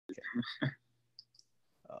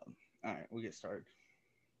All right, we'll get started.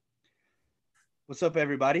 What's up,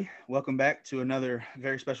 everybody? Welcome back to another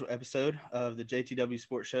very special episode of the JTW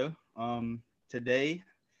Sports Show. Today,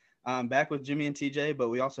 I'm back with Jimmy and TJ, but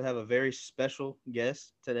we also have a very special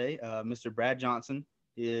guest today, Mr. Brad Johnson.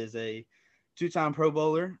 He is a two-time Pro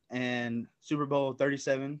Bowler and Super Bowl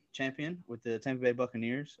 37 champion with the Tampa Bay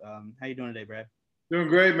Buccaneers. How you doing today, Brad? Doing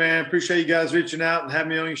great, man. Appreciate you guys reaching out and having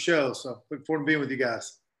me on your show. So look forward to being with you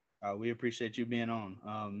guys. We appreciate you being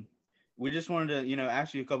on. We just wanted to,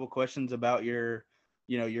 ask you a couple questions about your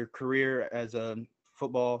career as a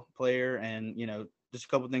football player and, just a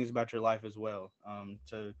couple things about your life as well.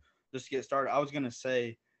 To just get started, I was going to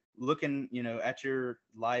say, looking, at your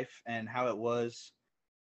life and how it was,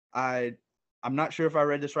 I'm not sure if I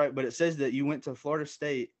read this right, but it says that you went to Florida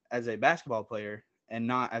State as a basketball player and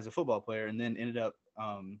not as a football player, and then ended up,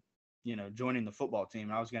 joining the football team.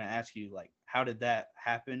 And I was going to ask you, like, how did that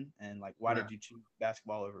happen? And like, why did you choose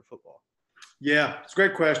basketball over football? Yeah, it's a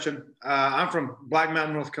great question. I'm from Black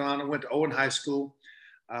Mountain, North Carolina. Went to Owen High School.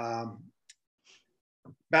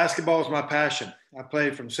 Basketball is my passion. I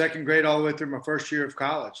played from second grade all the way through my first year of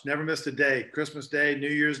college. Never missed a day. Christmas Day, New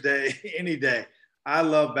Year's Day, any day. I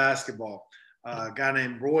love basketball. A guy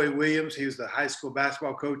named Roy Williams, he was the high school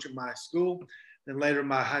basketball coach at my school. Then later,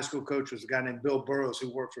 my high school coach was a guy named Bill Burrows,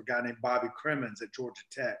 who worked for a guy named Bobby Crimmins at Georgia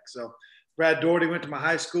Tech. So Brad Doherty went to my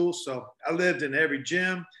high school. So I lived in every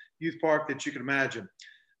gym, youth park that you can imagine.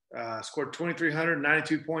 Scored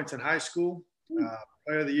 2,392 points in high school.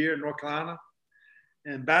 Player of the year in North Carolina.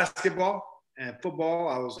 In basketball and football,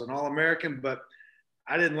 I was an All-American, but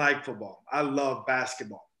I didn't like football. I love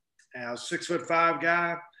basketball. And I was a 6'5"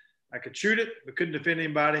 guy. I could shoot it, but couldn't defend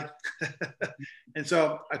anybody. And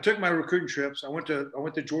so I took my recruiting trips. I went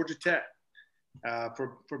to Georgia Tech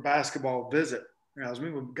for basketball visit. And I was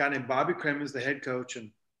meeting with a guy named Bobby Crimmins, the head coach, and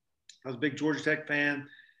I was a big Georgia Tech fan. And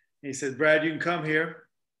he said, Brad, you can come here,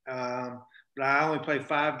 but I only play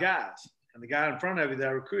 5 guys. And the guy in front of you that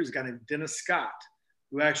I recruited is a guy named Dennis Scott,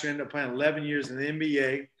 who actually ended up playing 11 years in the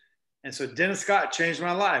NBA. And so Dennis Scott changed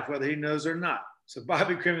my life, whether he knows or not. So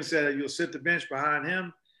Bobby Crimmins said, you'll sit the bench behind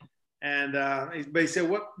him. And he said,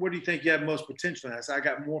 what do you think you have most potential in? I said, I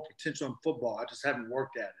got more potential in football. I just haven't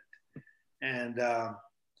worked at it. And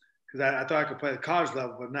because I thought I could play at the college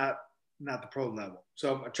level, but not the pro level.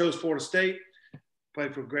 So I chose Florida State,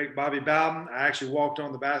 played for great Bobby Bowden. I actually walked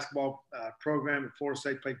on the basketball program at Florida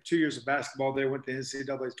State, played 2 years of basketball there, went to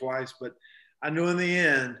NCAA twice. But I knew in the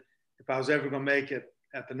end, if I was ever going to make it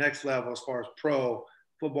at the next level as far as pro,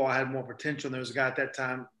 football had more potential. And there was a guy at that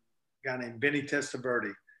time, a guy named Vinny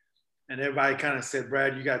Testaverde. And everybody kind of said,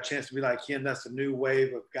 Brad, you got a chance to be like him. That's the new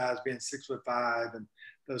wave of guys being 6'5" and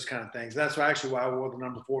those kind of things. That's actually why I wore the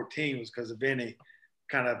number 14, was because of Vinny.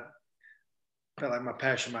 Kind of felt like my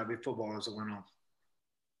passion might be football as it went on.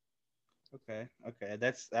 Okay.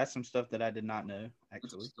 That's some stuff that I did not know, actually.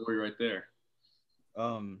 That's a story right there.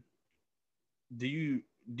 Do you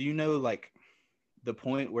know, like, the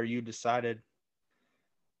point where you decided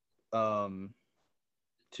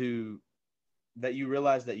that you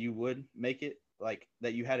realized that you would make it, like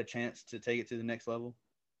that you had a chance to take it to the next level?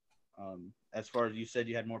 As far as you said,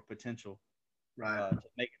 you had more potential, right, to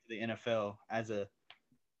make it to the NFL as a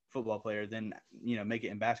football player than, make it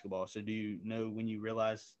in basketball. So do you know when you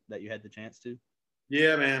realized that you had the chance to?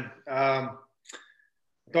 Yeah, man. I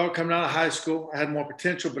thought coming out of high school, I had more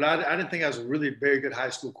potential, but I didn't think I was a really very good high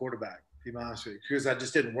school quarterback, to be honest with you, because I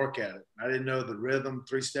just didn't work at it. I didn't know the rhythm,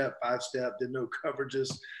 3-step, 5-step, didn't know coverages.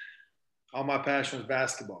 All my passion was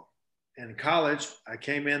basketball. And in college, I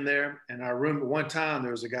came in there, and our room at one time,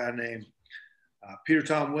 there was a guy named Peter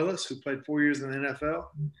Tom Willis, who played 4 years in the NFL,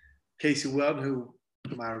 Casey Weldon,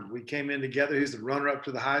 we came in together. He's the runner-up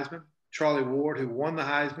to the Heisman. Charlie Ward, who won the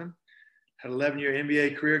Heisman, had an 11-year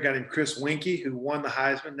NBA career. A guy named Chris Winkie, who won the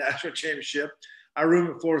Heisman National Championship. Our room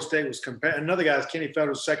at Florida State was another guy is Kenny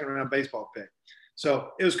Felder's second-round baseball pick.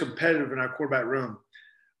 So it was competitive in our quarterback room.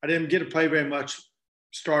 I didn't get to play very much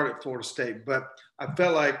start at Florida State, but I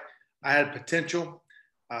felt like I had potential.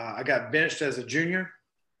 I got benched as a junior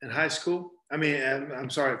in high school. At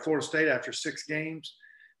Florida State after 6 games.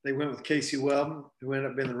 They went with Casey Weldon, who ended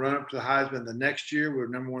up being the run-up to the Heisman. The next year, we were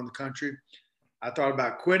number 1 in the country. I thought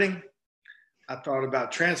about quitting. I thought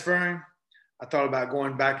about transferring. I thought about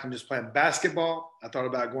going back and just playing basketball. I thought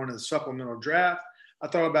about going to the supplemental draft. I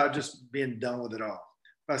thought about just being done with it all.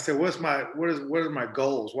 But I said, what are my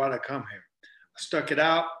goals? Why did I come here? I stuck it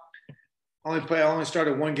out. I only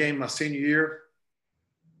started 1 game my senior year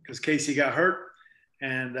because Casey got hurt.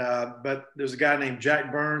 And but there's a guy named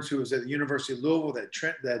Jack Burns who was at the University of Louisville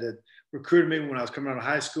that had recruited me when I was coming out of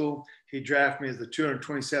high school. he drafted me as the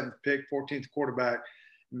 227th pick, 14th quarterback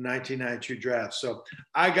in the 1992 draft. So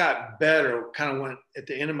I got better kind of went at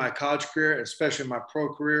the end of my college career, especially my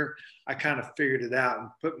pro career. I kind of figured it out and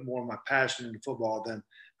put more of my passion into football than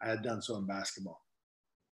I had done so in basketball.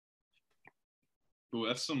 Cool.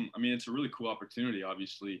 I mean, it's a really cool opportunity,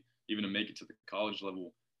 obviously, even to make it to the college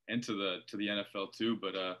level and to the NFL too.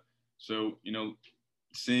 But so,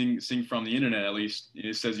 seeing from the internet, at least,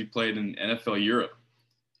 it says you played in NFL Europe.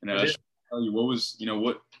 And I should tell you,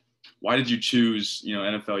 why did you choose,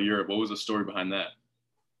 NFL Europe? What was the story behind that?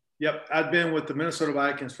 Yep. I'd been with the Minnesota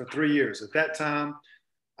Vikings for 3 years. At that time,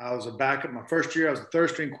 I was a backup. My first year, I was a third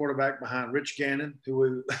string quarterback behind Rich Gannon,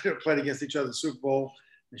 who we played against each other in the Super Bowl,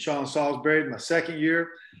 and Sean Salisbury. My second year,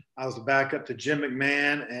 I was the backup to Jim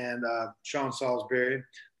McMahon and Sean Salisbury.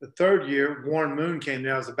 The third year, Warren Moon came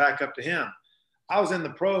there. I was the backup to him. I was in the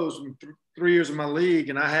pros in 3 years of my league,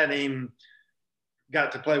 and I hadn't even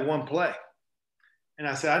got to play one play. And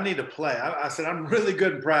I said, I need to play. I said, I'm really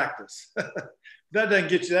good in practice. That didn't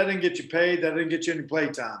get you paid. That didn't get you any play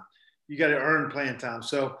time. You got to earn playing time.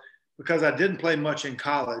 So because I didn't play much in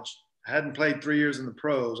college, I hadn't played 3 years in the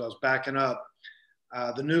pros, I was backing up.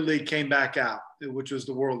 The new league came back out, which was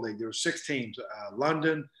the World League. There were 6 teams,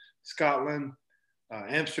 London, Scotland,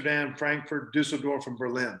 Amsterdam, Frankfurt, Dusseldorf, and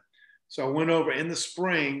Berlin. So I went over in the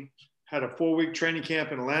spring, had a 4-week training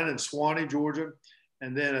camp in Atlanta and Swanee, Georgia,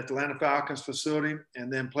 and then at the Atlanta Falcons facility,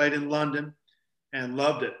 and then played in London and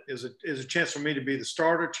loved it. It was a chance for me to be the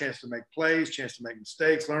starter, chance to make plays, chance to make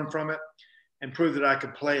mistakes, learn from it, and prove that I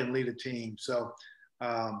could play and lead a team. So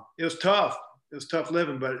it was tough. It was tough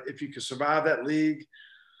living, but if you could survive that league,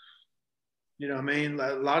 a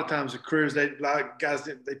lot of times the careers, a lot of guys,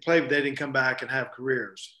 they played, but they didn't come back and have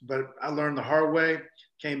careers. But I learned the hard way,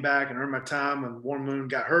 came back and earned my time. When Warren Moon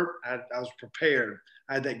got hurt, I was prepared.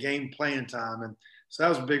 I had that game playing time. And so that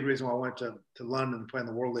was a big reason why I went to London and played in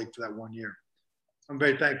the World League for that 1 year. I'm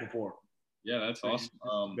very thankful for it. Yeah, that's awesome.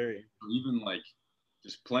 Even like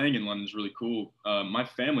just playing in London is really cool. My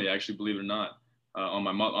family, actually, believe it or not, on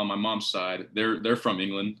my mom's side, they're from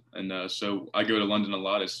England, and so I go to London a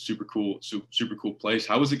lot. It's super cool place.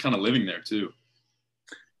 How was it kind of living there too?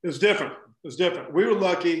 It was different. We were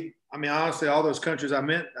lucky. I mean, honestly, all those countries I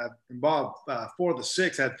involved, 4 of the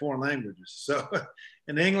 6 had foreign languages. So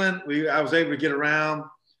in England, I was able to get around.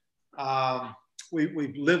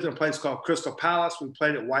 We lived in a place called Crystal Palace. We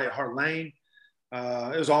played at White Hart Lane.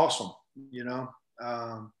 It was awesome,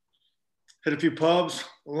 hit a few pubs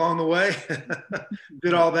along the way,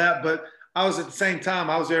 did all that. But I was at the same time,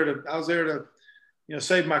 I was there to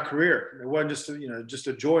save my career. It wasn't just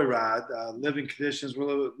a joyride. Living conditions were a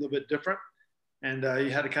little bit different. And you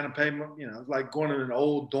had to kind of pay, like going in an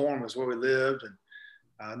old dorm is where we lived,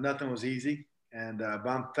 and nothing was easy. And but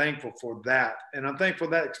I'm thankful for that. And I'm thankful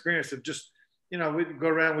for that experience of just, we'd go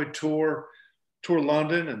around, we'd tour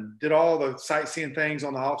London and did all the sightseeing things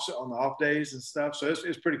on the off days and stuff. So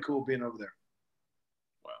it's pretty cool being over there.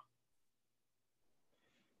 Wow.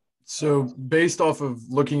 So based off of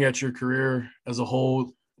looking at your career as a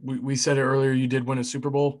whole, we said it earlier, you did win a Super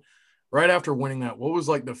Bowl. Right after winning that, what was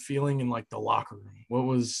like the feeling in like the locker room? What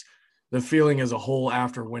was the feeling as a whole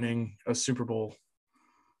after winning a Super Bowl?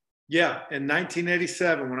 Yeah, in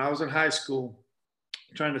 1987, when I was in high school,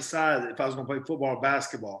 trying to decide if I was going to play football or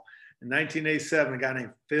basketball. In 1987, a guy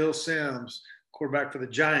named Phil Simms, quarterback for the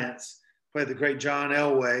Giants, played the great John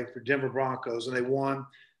Elway for Denver Broncos, and they won.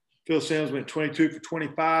 Phil Simms went 22 for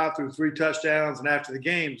 25, threw 3 touchdowns, and after the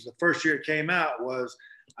games, the first year it came out was,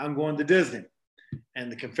 I'm going to Disney.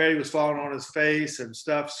 And the confetti was falling on his face and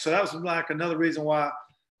stuff. So that was like another reason why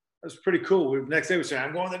it was pretty cool. Next day we said,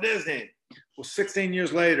 I'm going to Disney. Well, 16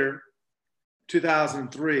 years later,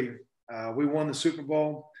 2003, we won the Super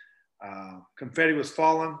Bowl. Confetti was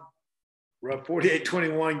falling. We're up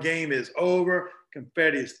 48-21. Game is over.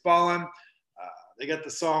 Confetti is falling. They got the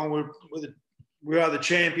song, we are the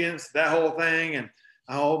champions, that whole thing. And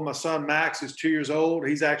I hold my son, Max, who's 2 years old.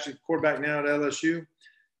 He's actually quarterback now at LSU.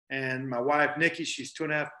 And my wife, Nikki, she's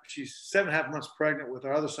 7.5 months pregnant with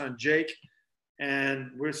our other son, Jake.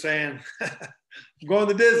 And we're saying, I'm going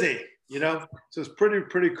to Disney, So it's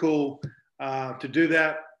pretty cool to do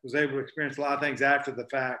that. Was able to experience a lot of things after the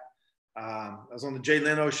fact. I was on the Jay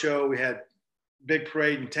Leno show. We had big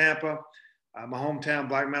parade in Tampa, my hometown,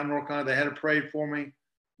 Black Mountain, North Carolina. They had a parade for me.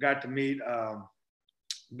 Got to meet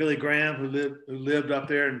Billy Graham, who lived up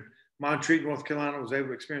there in Montreat, North Carolina. Was able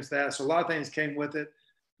to experience that. So a lot of things came with it.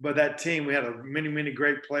 But that team, we had many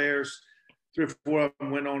great players. 3 or 4 of them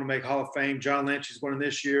went on to make Hall of Fame. John Lynch is going in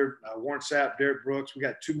this year. Warren Sapp, Derek Brooks. We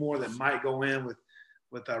got 2 more that might go in with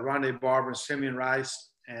Rondé Barber and Simeon Rice.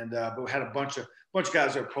 And but we had a bunch of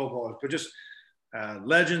guys that were Pro Bowlers, but just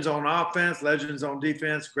legends on offense, legends on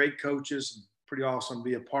defense, great coaches. Pretty awesome to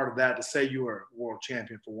be a part of that, to say you were a world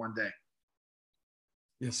champion for one day.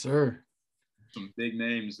 Yes, sir. Some big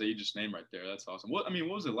names that you just named right there. That's awesome. What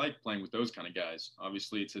was it like playing with those kind of guys?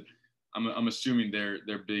 Obviously, I'm assuming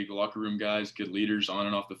they're big locker room guys, good leaders on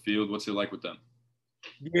and off the field. What's it like with them?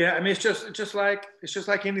 Yeah, I mean, it's just like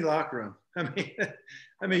any locker room.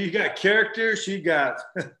 I mean, you got characters, you got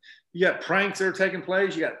pranks that are taking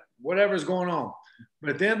place, you got whatever's going on.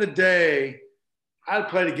 But at the end of the day, I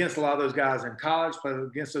played against a lot of those guys in college, played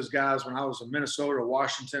against those guys when I was in Minnesota or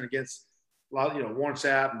Washington, against a lot, Warren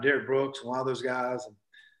Sapp and Derek Brooks and a lot of those guys.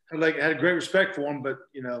 And I had great respect for them, but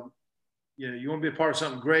you want to be a part of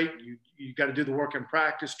something great. You got to do the work in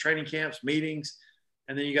practice, training camps, meetings,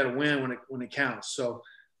 and then you got to win when it counts. So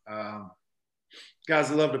guys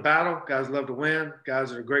that love to battle, guys that love to win,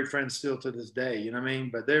 guys that are great friends still to this day. You know what I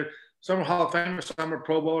mean? But some are Hall of Famers, some are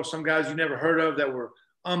Pro Bowlers, some guys you never heard of that were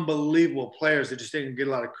unbelievable players that just didn't get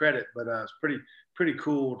a lot of credit. But it's pretty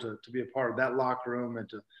cool to be a part of that locker room and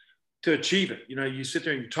to achieve it. You sit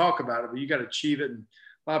there and you talk about it, but you got to achieve it. And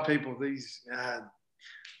a lot of people, the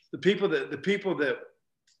people that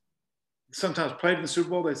sometimes played in the Super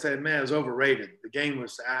Bowl, they say, man, it was overrated. The game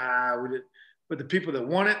was, we did. But the people that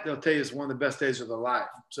won it, they'll tell you it's one of the best days of their life.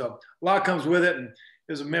 So a lot comes with it, and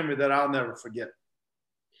it's a memory that I'll never forget.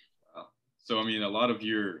 Wow. So, I mean, a lot of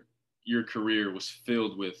your career was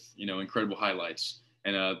filled with, incredible highlights.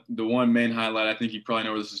 And the one main highlight, I think you probably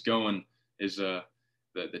know where this is going, is the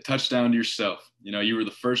touchdown to yourself. You were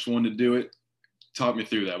the first one to do it. Talk me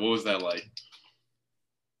through that. What was that like?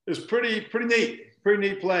 It was pretty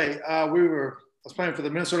neat play. I was playing for the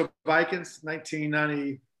Minnesota Vikings,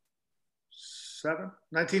 1997.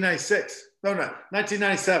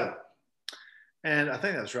 And I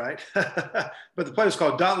think that's right. But the play was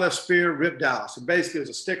called dot left spear, rip Dallas. And basically it was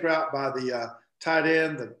a stick route by the tight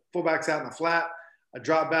end, the fullback's out in the flat. I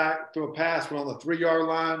dropped back, threw a pass, went on the 3-yard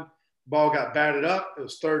line. Ball got batted up. It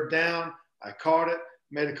was third down. I caught it,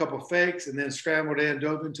 made a couple of fakes, and then scrambled in,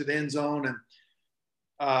 dove into the end zone. And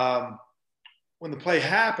when the play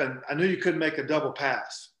happened, I knew you couldn't make a double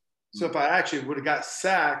pass. So if I actually would have got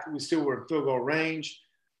sacked, we still were in field goal range.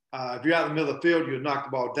 If you're out in the middle of the field, you would knock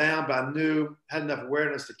the ball down, but I had enough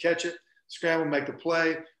awareness to catch it, scramble, make the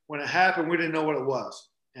play. When it happened, we didn't know what it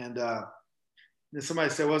was. And then somebody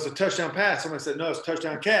said, well, it's a touchdown pass. Somebody said, no, it's a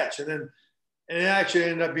touchdown catch. And it actually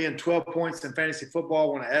ended up being 12 points in fantasy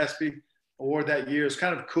football, won an ESPY award that year. It's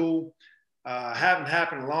kind of cool. Haven't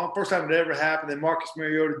happened long. First time it ever happened. Then Marcus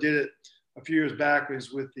Mariota did it a few years back. It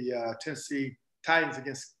was with the Tennessee Titans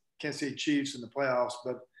against Kansas City Chiefs in the playoffs.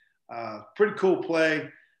 But pretty cool play.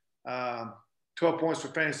 12 points for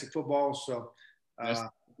fantasy football. So that's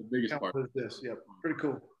the biggest part of this. Yeah, pretty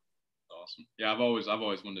cool. Awesome. Yeah, I've always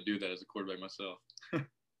wanted to do that as a quarterback myself.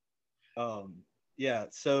 Yeah.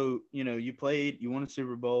 So, you won a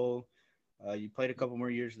Super Bowl. You played a couple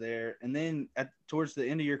more years there. And then towards the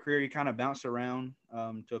end of your career, you kind of bounced around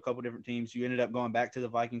to a couple different teams. You ended up going back to the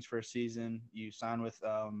Vikings for a season. You signed with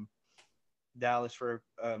Dallas for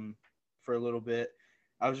a little bit.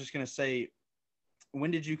 I was just going to say,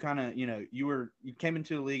 when did you kind of, you came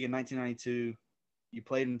into the league in 1992. You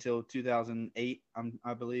played until 2008,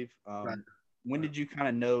 I believe. Right. When did you kind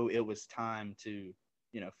of know it was time to,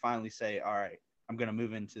 finally say, all right, I'm going to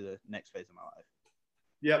move into the next phase of my life?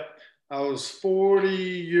 Yep. I was 40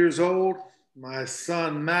 years old. My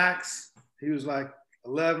son, Max, he was like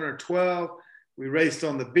 11 or 12. We raced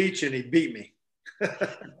on the beach and he beat me.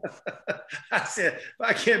 I said, if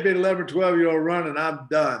I can't beat 11 or 12-year-old running, I'm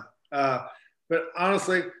done. But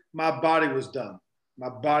honestly, my body was done. My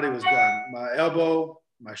elbow,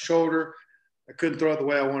 my shoulder, I couldn't throw it the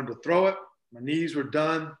way I wanted to throw it. My knees were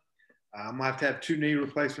done. I might have to have 2 knee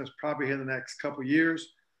replacements probably in the next couple of years.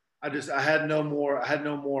 I had no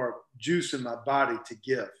more juice in my body to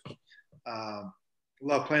give.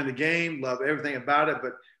 Love playing the game, love everything about it,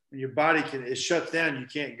 but when your body it shuts down, you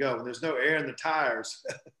can't go. And there's no air in the tires.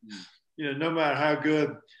 No matter how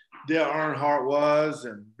good Dale Earnhardt was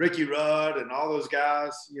and Ricky Rudd and all those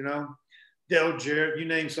guys, Dale Jarrett, you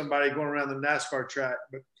name somebody going around the NASCAR track,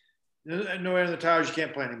 but no air in the tires, you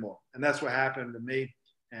can't play anymore. And that's what happened to me.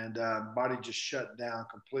 And body just shut down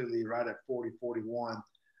completely right at 40, 41.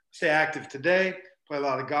 Stay active today, play a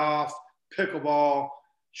lot of golf, pickleball,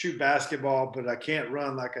 shoot basketball, but I can't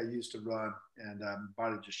run like I used to run. And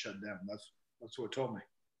body just shut down. That's what it told me.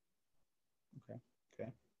 Okay.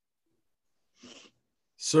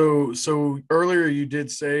 So earlier you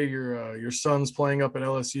did say your son's playing up at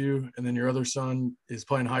LSU, and then your other son is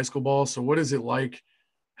playing high school ball. So what is it like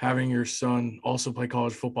having your son also play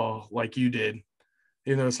college football like you did,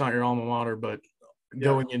 even though it's not your alma mater, but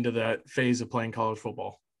going into that phase of playing college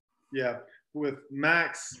football? Yeah. With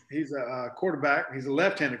Max, he's a quarterback. He's a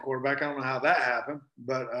left-handed quarterback. I don't know how that happened,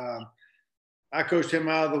 but I coached him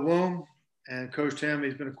out of the womb and coached him.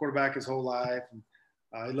 He's been a quarterback his whole life. And,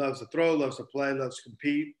 he loves to throw, loves to play, loves to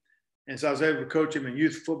compete. And so I was able to coach him in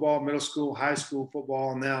youth football, middle school, high school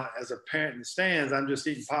football. And now as a parent in the stands, I'm just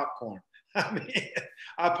eating popcorn. I mean,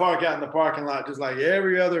 I park out in the parking lot just like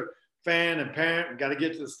every other fan and parent. Got to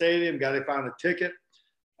get to the stadium, got to find a ticket.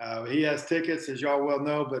 He has tickets, as y'all well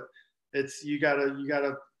know, but it's you're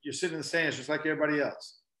sitting in the stands just like everybody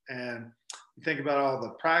else. And you think about all the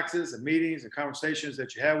practices and meetings and conversations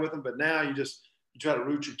that you have with them, but now you try to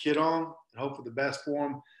root your kid on and hope for the best for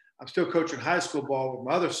him. I'm still coaching high school ball with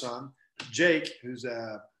my other son, Jake, he's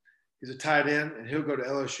a tight end, and he'll go to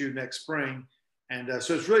LSU next spring. And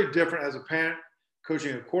so it's really different as a parent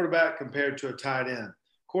coaching a quarterback compared to a tight end.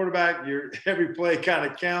 Quarterback, every play kind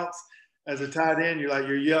of counts. As a tight end,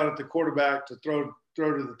 you're yelling at the quarterback to throw to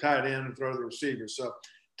the tight end and throw to the receiver. So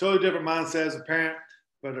totally different mindset as a parent,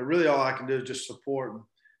 but really all I can do is just support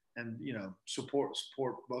and support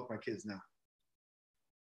both my kids now.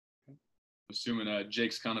 Assuming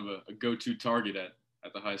Jake's kind of a go-to target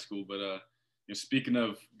at the high school, but speaking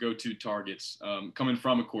of go-to targets, coming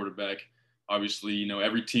from a quarterback, obviously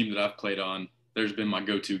every team that I've played on, there's been my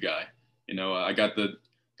go-to guy. I got the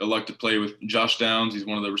luck to play with Josh Downs. He's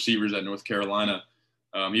one of the receivers at North Carolina.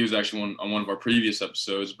 He was actually on one of our previous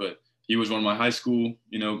episodes, but he was one of my high school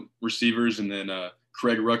receivers, and then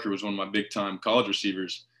Craig Rucker was one of my big-time college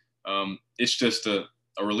receivers. It's just a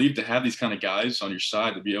relief to have these kind of guys on your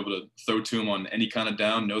side to be able to throw to them on any kind of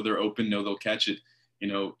down, know they're open, know they'll catch it.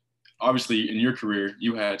 Obviously in your career,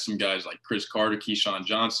 you had some guys like Chris Carter, Keyshawn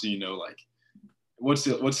Johnson, what's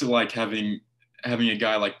it like having a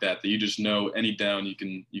guy like that you just know any down you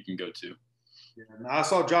can go to? Yeah, I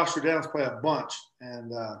saw Joshua Downs play a bunch,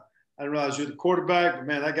 and I didn't realize you're the quarterback, but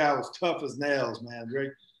man, that guy was tough as nails, man.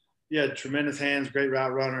 Great. He had tremendous hands, great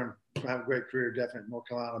route runner, have a great career, definitely in North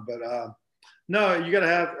Carolina. But no, you got to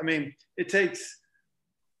have, it takes,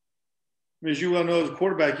 as you well know, as a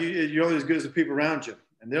quarterback, you're only as good as the people around you,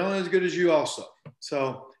 and they're only as good as you also.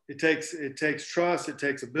 So it takes trust, it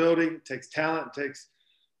takes ability, it takes talent, it takes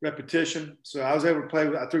repetition. So I was able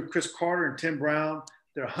to I threw Chris Carter and Tim Brown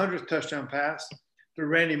their 100th touchdown pass, threw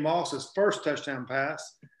Randy Moss's first touchdown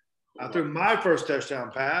pass. I threw my first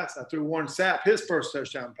touchdown pass. I threw Warren Sapp his first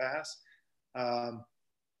touchdown pass.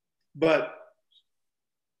 But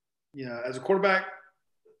as a quarterback,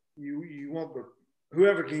 you want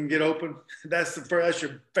whoever can get open. That's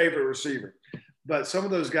your favorite receiver. But some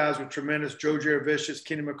of those guys were tremendous. Joe Jaravicius,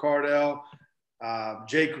 Kenny McCardell,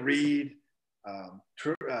 Jake Reed,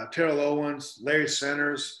 Terrell Owens, Larry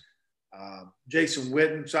Centers, Jason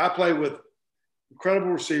Witten. So I played with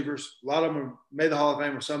incredible receivers. A lot of them made the Hall of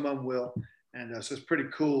Fame, or some of them will. And so it's pretty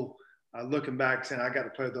cool looking back saying I got to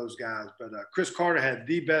play with those guys. But Chris Carter had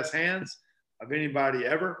the best hands of anybody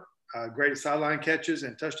ever. Great sideline catches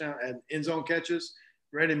and touchdown and end zone catches.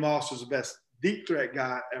 Randy Moss was the best deep threat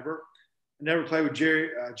guy ever. I never played with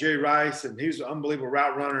Jerry Rice, and he was an unbelievable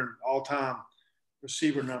route runner and all-time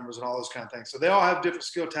receiver numbers and all those kind of things. So they all have different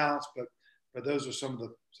skill talents, but those are some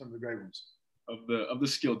of the great ones. Of the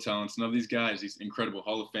skill talents and of these guys, these incredible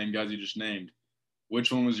Hall of Fame guys you just named,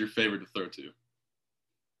 which one was your favorite to throw to?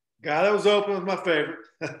 Guy that was open was my favorite.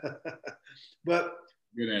 But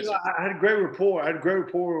good answer. I had a great rapport. I had a great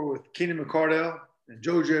rapport with Kenny McCardell and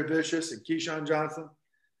Joe Jaravicius and Keyshawn Johnson.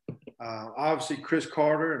 Obviously Chris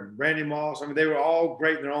Carter and Randy Moss. They were all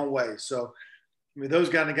great in their own way. So, those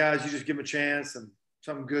kind of guys, you just give them a chance and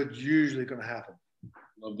something good's usually going to happen.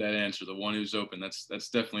 Love that answer. The one who's open. That's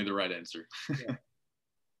definitely the right answer. Yeah.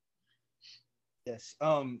 Yes.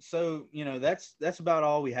 So, that's about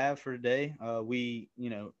all we have for today. We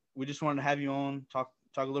just wanted to have you on, talk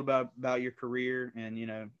a little about your career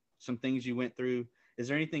and, some things you went through. Is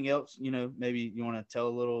there anything else, maybe you want to tell a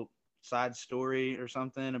little side story or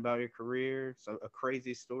something about your career? So a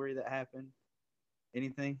crazy story that happened?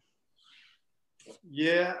 Anything?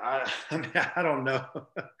 Yeah. I don't know.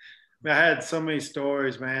 I had so many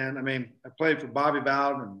stories, man. I played for Bobby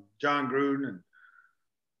Bowden and John Gruden and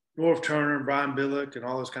Norv Turner and Brian Billick and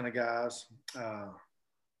all those kind of guys. I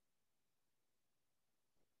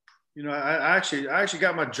actually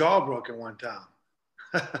got my jaw broken one time.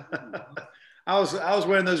 I was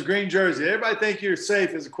wearing those green jerseys. Everybody think you're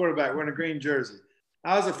safe as a quarterback wearing a green jersey.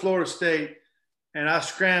 I was at Florida State, and I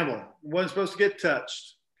scrambled. Wasn't supposed to get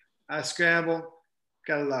touched. I scrambled,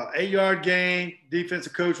 got a 8-yard gain.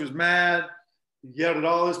 Defensive coach was mad. He yelled at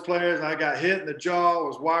all his players. I got hit in the jaw,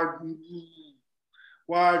 was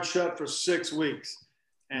wired shut for 6 weeks.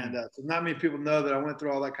 And so not many people know that I went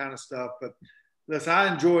through all that kind of stuff. But listen,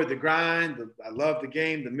 I enjoyed the grind. I loved the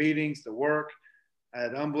game, the meetings, the work. I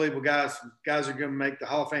had unbelievable guys. Guys are going to make the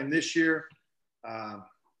Hall of Fame this year.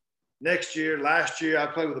 Next year, last year, I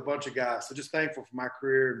played with a bunch of guys. So just thankful for my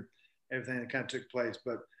career and everything that kind of took place.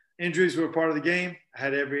 But injuries were a part of the game. I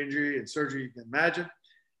had every injury and surgery you can imagine.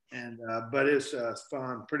 And but it's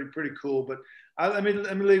fun, pretty cool. But let me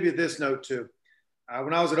leave you this note too.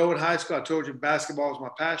 When I was at Owen High School, I told you basketball was my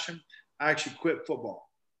passion. I actually quit football.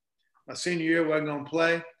 My senior year, wasn't going to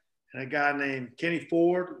play. And a guy named Kenny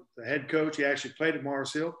Ford, the head coach, he actually played at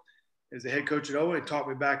Mars Hill, is the head coach at Owen. He taught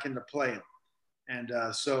me back into playing. And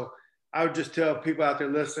so I would just tell people out there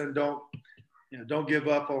listening, don't give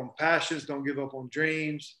up on passions, don't give up on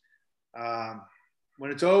dreams.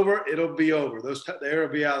 When it's over, it'll be over. The air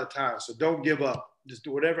will be out of the tires. So don't give up. Just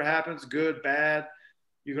do whatever happens, good, bad.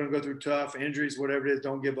 You're going to go through tough injuries, whatever it is,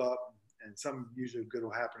 don't give up. And something usually good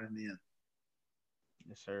will happen in the end.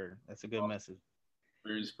 Yes, sir. That's a good message.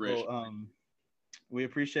 Very inspirational. Well, we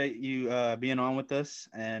appreciate you being on with us.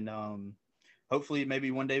 And hopefully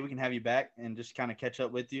maybe one day we can have you back and just kind of catch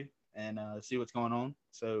up with you and see what's going on.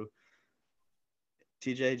 So,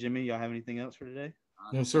 TJ, Jimmy, y'all have anything else for today?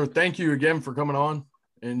 No, sir. Thank you again for coming on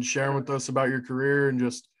and sharing with us about your career and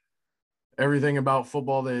just everything about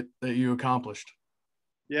football that you accomplished.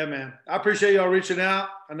 Yeah, man. I appreciate y'all reaching out.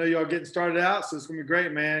 I know y'all getting started out, so it's gonna be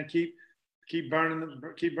great, man. Keep burning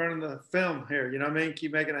the film here. You know what I mean?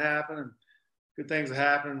 Keep making it happen, and good things will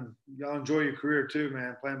happen. Y'all enjoy your career too,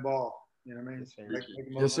 man. Playing ball. You know what I mean?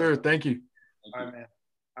 Yes, sir. Thank you. All right, man.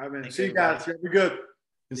 All right, man. See you guys. Be good.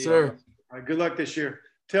 Yes, sir. All right. Good luck this year.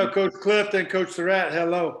 Tell Coach Clift and Coach Surratt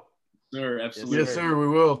hello. Sir, absolutely. Yes, sir. We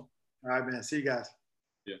will. All right, man. See you guys.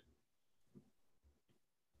 Yeah.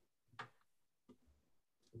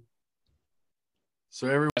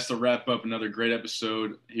 So that's to wrap up another great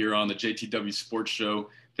episode here on the JTW Sports Show.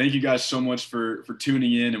 Thank you guys so much for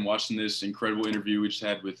tuning in and watching this incredible interview we just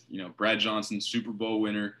had with Brad Johnson, Super Bowl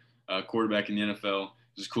winner, quarterback in the NFL. It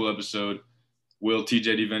was a cool episode. Will, TJ,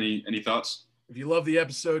 do you have any thoughts? If you love the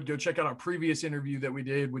episode, go check out our previous interview that we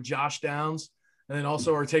did with Josh Downs, and then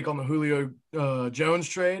also our take on the Julio Jones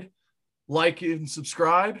trade. Like and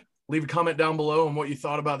subscribe. Leave a comment down below on what you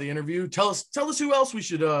thought about the interview. Tell us who else we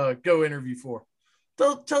should go interview for.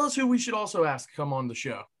 Tell us who we should also ask to come on the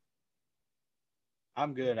show.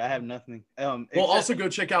 I'm good. I have nothing. We'll also go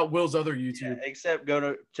check out Will's other YouTube. Yeah, except go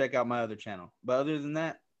to check out my other channel. But other than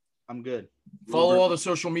that, I'm good. Follow all the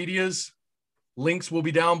social medias. Links will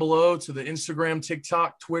be down below to the Instagram,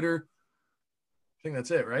 TikTok, Twitter. I think that's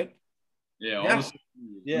it, right? Yeah. All the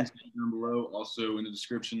links down below. Also in the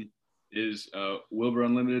description is Wilbur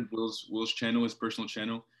Unlimited, Will's channel, his personal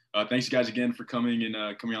channel. Thanks guys again for coming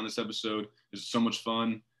on this episode. This was so much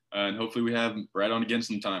fun, and hopefully we have Brad on again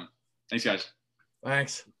sometime. Thanks guys.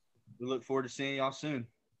 Thanks. We look forward to seeing y'all soon.